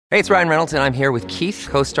Hey, it's Ryan Reynolds, and I'm here with Keith,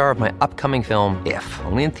 co-star of my upcoming film, If,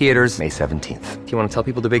 only in theaters May 17th. Do you want to tell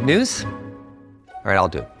people the big news? All right, I'll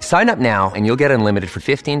do it. Sign up now and you'll get unlimited for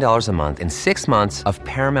 $15 a month and 6 months of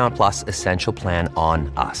Paramount Plus Essential Plan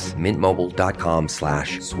on us.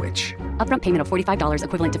 MintMobile.com/switch. Upfront payment of $45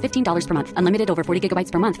 equivalent to $15 per month. Unlimited over 40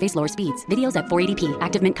 gigabytes per month. Face lower speeds. Videos at 480p.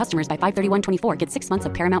 Active Mint customers by 531.24 get 6 months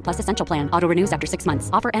of Paramount Plus Essential Plan. Auto renews after 6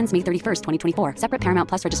 months. Offer ends May 31st, 2024. Separate Paramount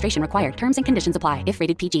Plus registration required. Terms and conditions apply if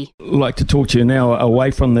rated PG. I'd like to talk to you now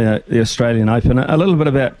away from the Australian Open, a little bit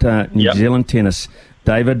about New Zealand tennis,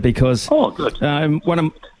 David, because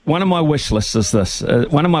one of my wish lists is this.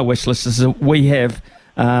 One of my wish lists is that we have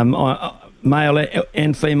male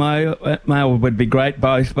and female. Male would be great,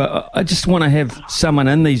 both, but I just want to have someone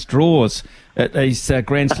in these draws at these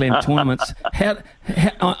Grand Slam tournaments. How,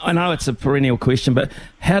 I know it's a perennial question, but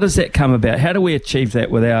how does that come about? How do we achieve that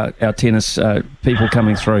with our tennis people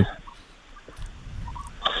coming through?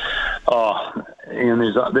 And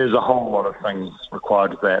there's a whole lot of things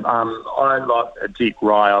required for that. I like Ajit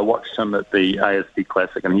Rai. I watched him at the ASB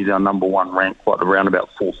Classic, and he's our number one ranked, around about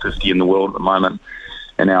 450 in the world at the moment,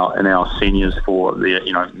 in our seniors for the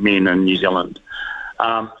men in New Zealand.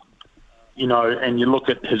 And you look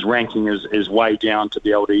at his ranking is way down to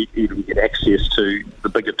be able to even get access to the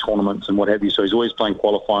bigger tournaments and what have you. So he's always playing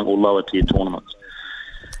qualifying or lower tier tournaments.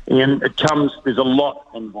 And there's a lot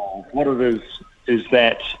involved. What it is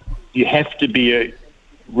that you have to be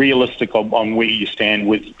realistic on where you stand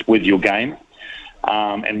with your game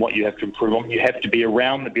and what you have to improve on. You have to be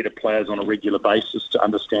around the better players on a regular basis to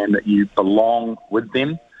understand that you belong with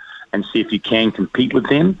them and see if you can compete with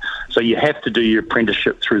them. So you have to do your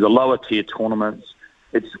apprenticeship through the lower tier tournaments.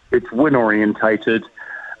 It's win orientated.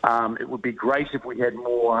 It would be great if we had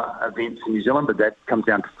more events in New Zealand, but that comes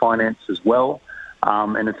down to finance as well.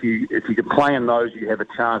 And if you could play in those, you have a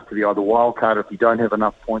chance to be either wildcard. If you don't have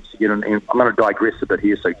enough points to get in, I'm going to digress a bit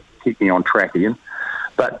here, so keep me on track again.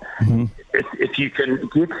 But if you can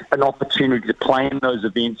get an opportunity to play in those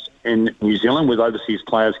events in New Zealand with overseas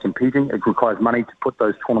players competing, it requires money to put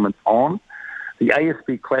those tournaments on. The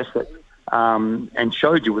ASB Classic, and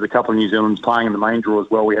showed you with a couple of New Zealanders playing in the main draw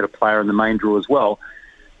as well. We had a player in the main draw as well.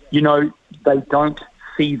 They don't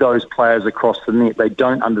see those players across the net. They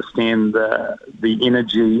don't understand the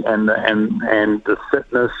energy and the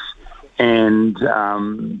fitness and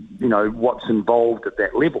what's involved at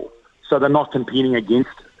that level. So they're not competing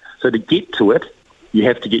against it. So to get to it, you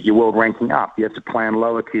have to get your world ranking up. You have to play in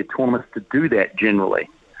lower tier tournaments to do that generally.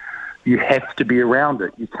 You have to be around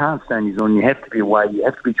it. You can't stay in New Zealand. You have to be away. You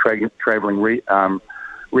have to be travelling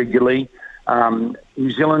regularly.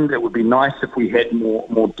 New Zealand, it would be nice if we had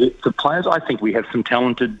more depth of players. I think we have some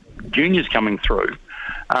talented juniors coming through,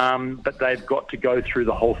 but they've got to go through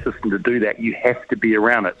the whole system to do that. You have to be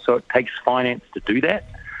around it, so it takes finance to do that,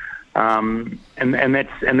 and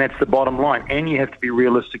that's the bottom line. And you have to be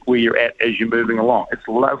realistic where you're at as you're moving along. It's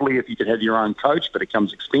lovely if you could have your own coach, but it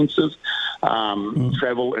comes expensive.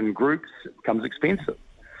 Travel in groups comes expensive.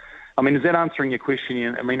 I mean, is that answering your question,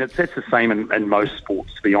 Ian? I mean, that's the same in most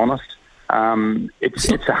sports, to be honest.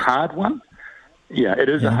 It's a hard one. Yeah, it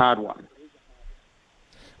is a hard one.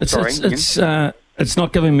 It's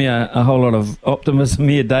not giving me a whole lot of optimism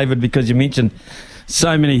here, David, because you mentioned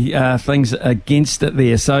so many things against it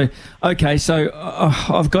there. So, okay,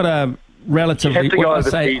 I've got a relatively... You have to go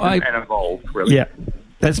overseas and involved, really. Yeah,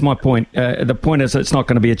 that's my point. The point is it's not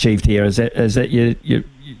going to be achieved here. Is that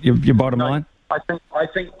your bottom line? I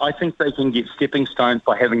think they can get stepping stones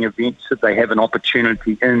by having events that they have an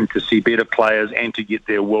opportunity in to see better players and to get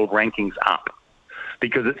their world rankings up,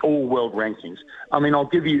 because it's all world rankings. I mean, I'll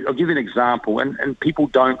give you an example, and people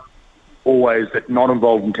don't always, that not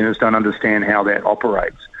involved in tennis, don't understand how that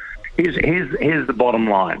operates. Here's the bottom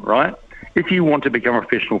line, right? If you want to become a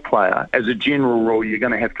professional player, as a general rule, you're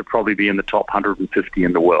going to have to probably be in the top 150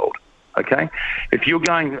 in the world. Okay, if you're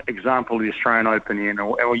going, example, the Australian Open, and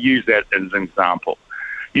we'll use that as an example,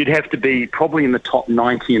 you'd have to be probably in the top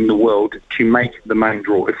 90 in the world to make the main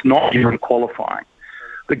draw. If not, you're in qualifying.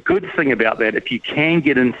 The good thing about that, if you can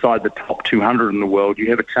get inside the top 200 in the world, you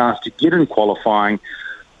have a chance to get in qualifying.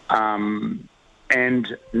 And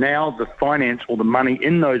now the finance or the money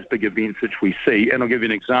in those big events which we see, and I'll give you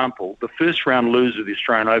an example, the first round loser of the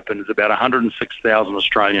Australian Open is about 106,000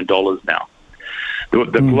 Australian dollars now.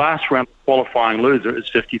 The last round qualifying loser is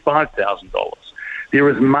 $55,000. There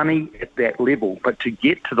is money at that level, but to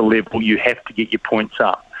get to the level, you have to get your points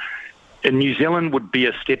up. And New Zealand would be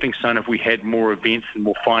a stepping stone if we had more events and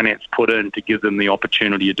more finance put in to give them the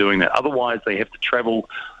opportunity of doing that. Otherwise, they have to travel,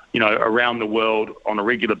 around the world on a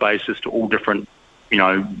regular basis to all different,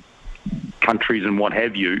 countries and what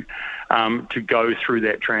have you. to go through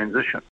that transition.